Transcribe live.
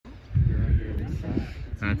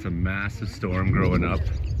That's a massive storm growing up.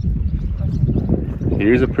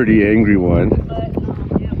 Here's a pretty angry one.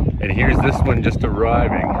 And here's this one just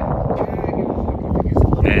arriving.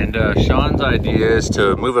 And Sean's idea is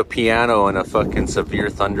to move a piano in a fucking severe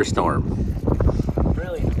thunderstorm.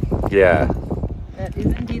 Really? Yeah. That is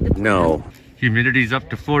indeed the plan. No. Humidity's up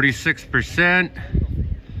to 46%.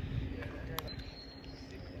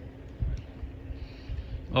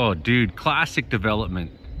 Oh, dude, classic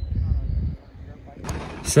development.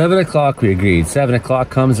 7 o'clock we agreed. 7 o'clock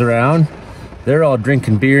comes around. They're all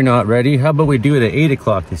drinking beer, not ready. How about we do it at 8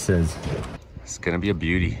 o'clock, he says. It's gonna be a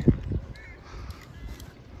beauty.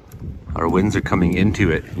 Our winds are coming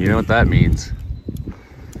into it. You know what that means.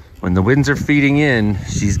 When the winds are feeding in,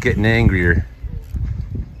 she's getting angrier.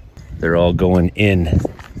 They're all going in.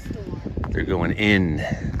 They're going in.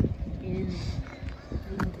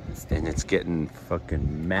 And it's getting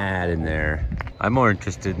fucking mad in there. I'm more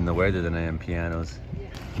interested in the weather than I am pianos.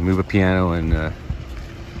 Move a piano and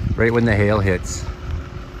right when the hail hits.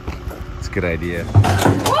 It's a good idea.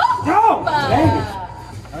 No!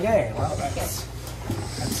 Okay, well that's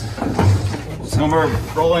so we're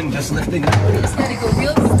rolling, just lifting up. You just gotta go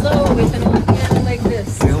real slow with an old piano like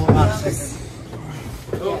this. Oh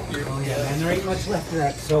yeah, and there ain't much left of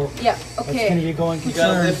that, so yeah, that's okay. gonna get going. You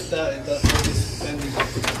gotta lift that.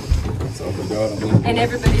 And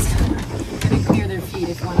everybody's gonna clear their feet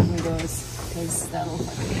if one of them goes, because that'll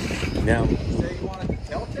fucking... Now, So you want to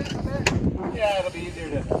tilt it a bit? Yeah, it'll be easier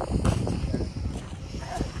to.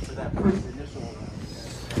 For that first initial.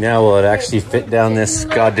 now will it actually fit down this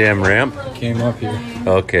goddamn ramp? Came up here.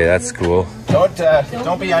 Okay, that's cool.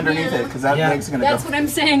 Don't be underneath it, because that leg's gonna That's go. what I'm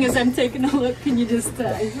saying is I'm taking a look. Can you just...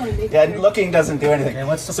 I just wanna make Yeah, sure. looking doesn't do anything. Okay,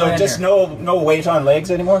 what's the So plan just here? no weight on legs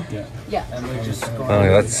anymore? Yeah. Yeah. And we just go. Oh,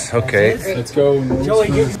 that's okay. Let's go. Joey,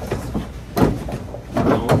 you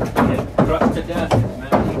Truck to death,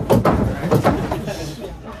 man.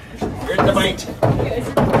 You're in the bite.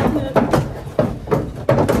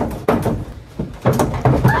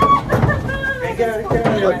 Hey, get out.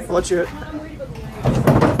 Watch it.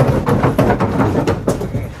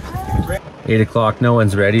 8 o'clock, no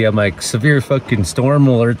one's ready. I'm like, severe fucking storm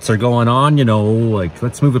alerts are going on, you know, like,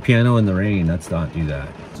 let's move a piano in the rain. Let's not do that.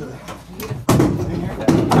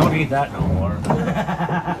 Don't need that no more.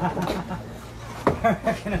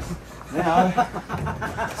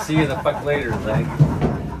 See you the fuck later, leg.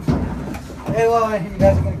 Hey, well, you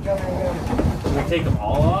guys are gonna kill me. Can we take them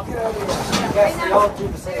all off? Yes, we all do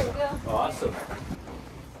the same. Awesome.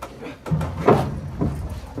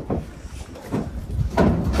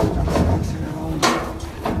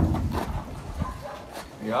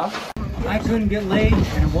 Yeah? I couldn't get laid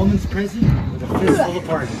in a woman's prison with a fist full of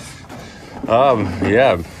parties.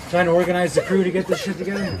 Yeah. Trying to organize the crew to get this shit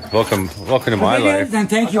together. Welcome to my life. And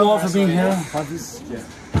thank you all for being here. Fuck,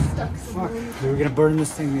 we were gonna burn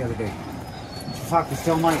this thing the other day. Fuck, we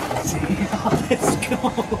still might. Let's see how this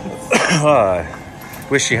goes.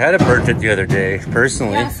 Wish you had burnt it the other day,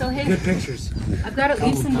 personally. Yeah, so hey, Good pictures. I've got at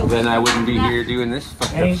least some... Then I wouldn't be here doing this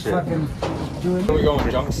fucked up Ain't shit. fucking doing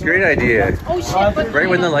Great idea. Oh shit, but... Right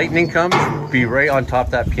when the lightning comes, be right on top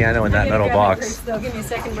of that piano in that metal box. They'll give me a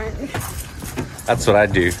second, Martin. That's what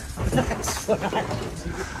I'd do.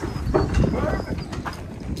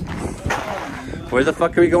 Where the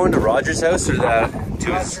fuck are we going? To Roger's house or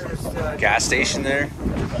to his gas station there?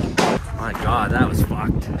 My God, that was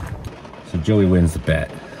fucked. So Joey wins the bet.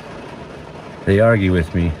 They argue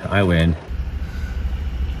with me. I win.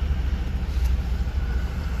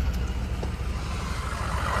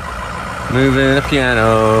 Moving a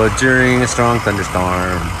piano during a strong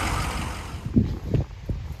thunderstorm.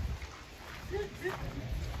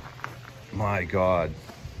 My God.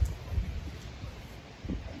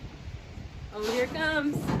 Oh, here it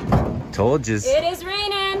comes. Told yous. It is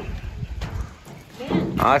raining.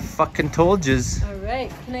 Man. I fucking told yous. All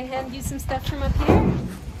right, can I hand you some stuff from up here?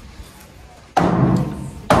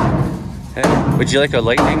 Hey, would you like a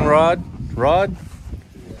lightning rod?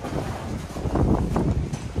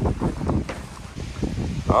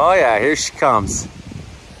 Oh yeah, here she comes.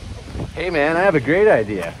 Hey man, I have a great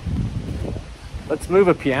idea. Let's move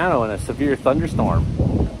a piano in a severe thunderstorm.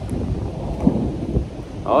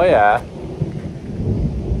 Oh yeah.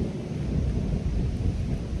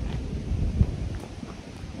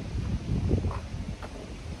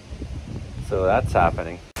 So that's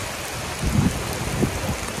happening.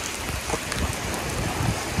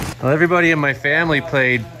 Well, everybody in my family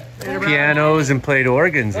played pianos and played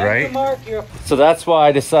organs, right? So that's why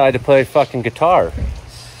I decided to play fucking guitar.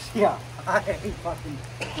 Yeah, I ain't fucking.